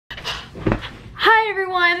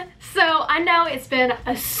everyone! So I know it's been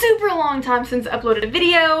a super long time since I uploaded a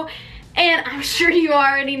video, and I'm sure you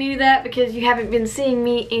already knew that because you haven't been seeing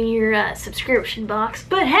me in your subscription box.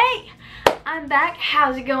 But hey, I'm back.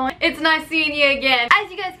 How's it going? It's nice seeing you again. As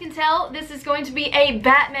you guys can tell, this is going to be a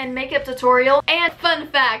Batman makeup tutorial. And fun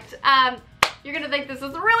fact, you're gonna think this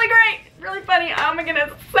is really great, really funny. Oh my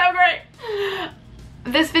goodness, so great.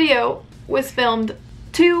 This video was filmed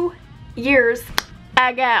 2 years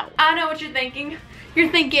ago. I know what you're thinking. You're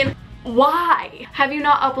thinking, why have you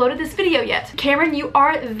not uploaded this video yet? Cameron, you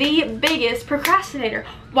are the biggest procrastinator.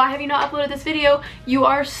 Why have you not uploaded this video? You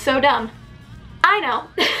are so dumb. I know.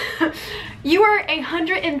 You are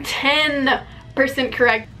 110%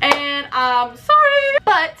 correct, and I'm sorry,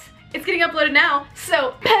 but it's getting uploaded now,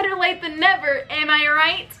 so better late than never. Am I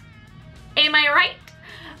right? Am I right?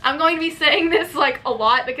 I'm going to be saying this like a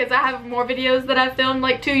lot because I have more videos that I filmed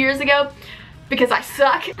like 2 years ago because I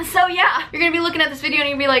suck. So yeah, you're gonna be looking at this video and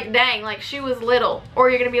you're gonna be like, dang, like she was little. Or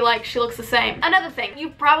you're gonna be like, she looks the same. Another thing,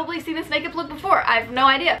 you've probably seen this makeup look before. I have no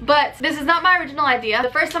idea. But this is not my original idea. The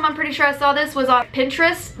first time I'm pretty sure I saw this was on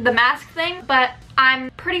Pinterest, the mask thing. But I'm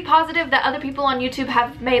pretty positive that other people on YouTube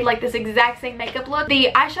have made like this exact same makeup look.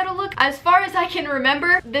 The eyeshadow look, as far as I can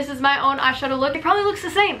remember, this is my own eyeshadow look. It probably looks the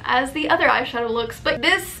same as the other eyeshadow looks, but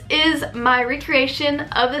this is my recreation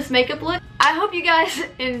of this makeup look. I hope you guys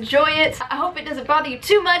enjoy it. I hope it doesn't bother you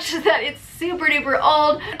too much that it's super duper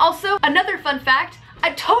old. Also, another fun fact,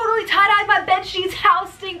 I totally tie-dyed my bed sheets. How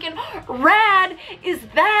stinking rad is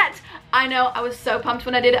that? I know, I was so pumped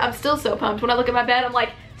when I did it. I'm still so pumped. When I look at my bed, I'm like,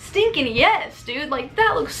 stinking yes, dude. Like,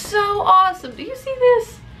 that looks so awesome. Do you see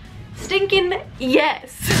this? Stinking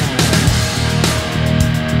yes.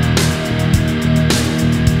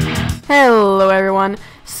 Hello, everyone.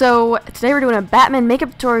 So, today we're doing a Batman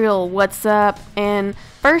makeup tutorial. What's up? And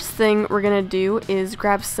first thing we're gonna do is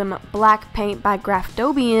grab some black paint by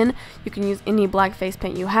Graftobian. You can use any black face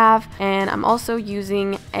paint you have, and I'm also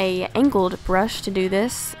using a angled brush to do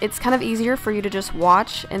this. It's kind of easier for you to just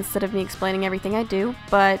watch instead of me explaining everything I do,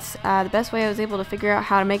 but the best way I was able to figure out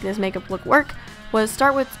how to make this makeup look work was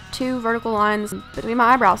start with 2 vertical lines between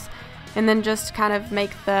my eyebrows and then just kind of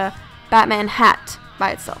make the Batman hat by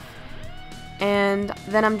itself. And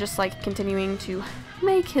then I'm just like continuing to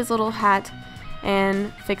make his little hat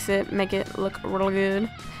and fix it, make it look real good.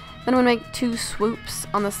 Then I'm gonna make 2 swoops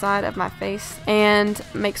on the side of my face and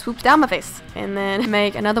make swoops down my face. And then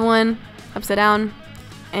make another one upside down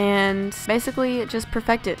and basically just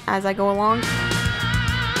perfect it as I go along.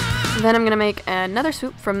 Then I'm gonna make another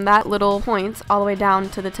swoop from that little point all the way down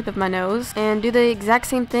to the tip of my nose and do the exact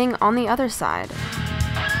same thing on the other side.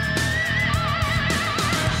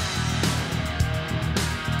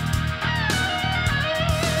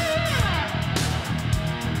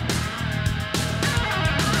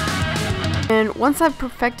 And once I've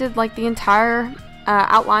perfected like the entire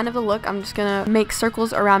outline of the look, I'm just gonna make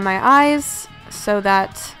circles around my eyes so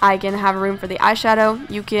that I can have room for the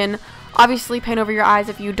eyeshadow. You can obviously paint over your eyes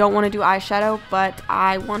if you don't want to do eyeshadow, but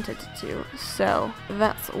I wanted to, so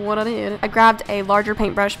that's what I did. I grabbed a larger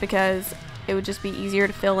paintbrush because it would just be easier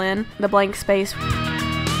to fill in the blank space.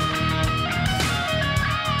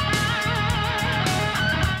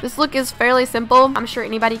 This look is fairly simple. I'm sure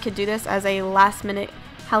anybody could do this as a last minute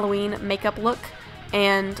Halloween makeup look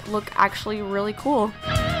and look actually really cool.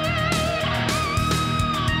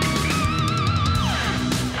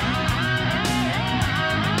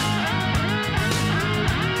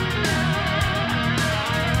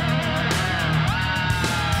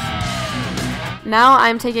 Now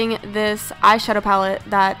I'm taking this eyeshadow palette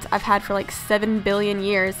that I've had for like 7 billion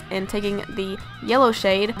years and taking the yellow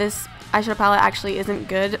shade. This eyeshadow palette actually isn't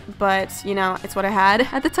good, but you know, it's what I had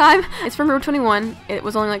at the time. It's from Rue 21. It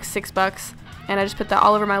was only like $6 and I just put that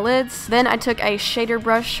all over my lids. Then I took a shader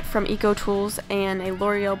brush from Eco Tools and a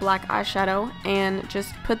L'Oreal black eyeshadow and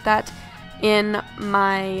just put that in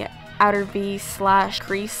my outer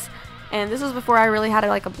V/crease. And this was before I really had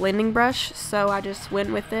like a blending brush, so I just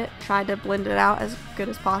went with it, tried to blend it out as good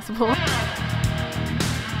as possible.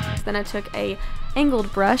 Then I took a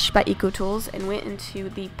angled brush by Eco Tools and went into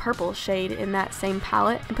the purple shade in that same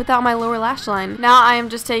palette and put that on my lower lash line. Now I am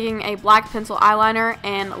just taking a black pencil eyeliner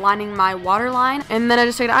and lining my waterline, and then I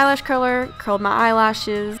just took an eyelash curler, curled my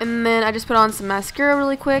eyelashes, and then I just put on some mascara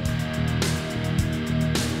really quick.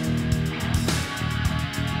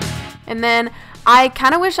 And then I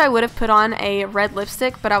kind of wish I would have put on a red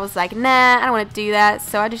lipstick, but I was like, nah, I don't want to do that.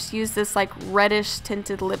 So I just used this like reddish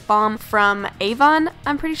tinted lip balm from Avon,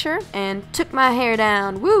 I'm pretty sure, and took my hair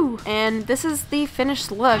down. Woo! And this is the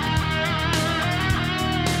finished look.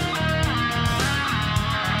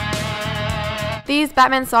 These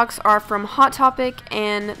Batman socks are from Hot Topic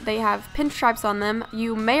and they have pinstripes on them.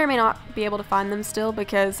 You may or may not be able to find them still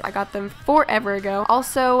because I got them forever ago.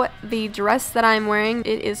 Also, the dress that I'm wearing,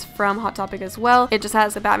 it is from Hot Topic as well. It just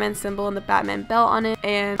has the Batman symbol and the Batman belt on it,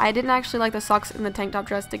 and I didn't actually like the socks and the tank top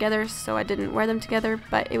dress together, so I didn't wear them together,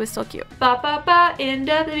 but it was still cute. End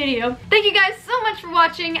of the video. Thank you guys so much for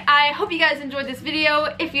watching. I hope you guys enjoyed this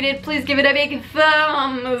video. If you did, please give it a big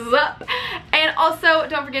thumbs up. And also,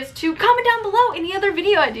 don't forget to comment down below any other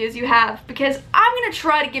video ideas you have, because I'm gonna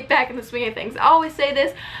try to get back in the swing of things. I always say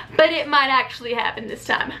this, but it might actually happen this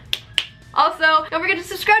time. Also, don't forget to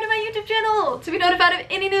subscribe to my YouTube channel to be notified of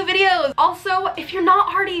any new videos. Also, if you're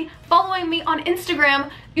not already following me on Instagram,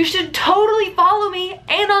 you should totally follow me,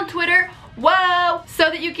 and on Twitter, whoa, so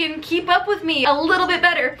that you can keep up with me a little bit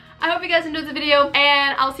better. I hope you guys enjoyed the video,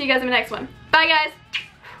 and I'll see you guys in the next one. Bye, guys.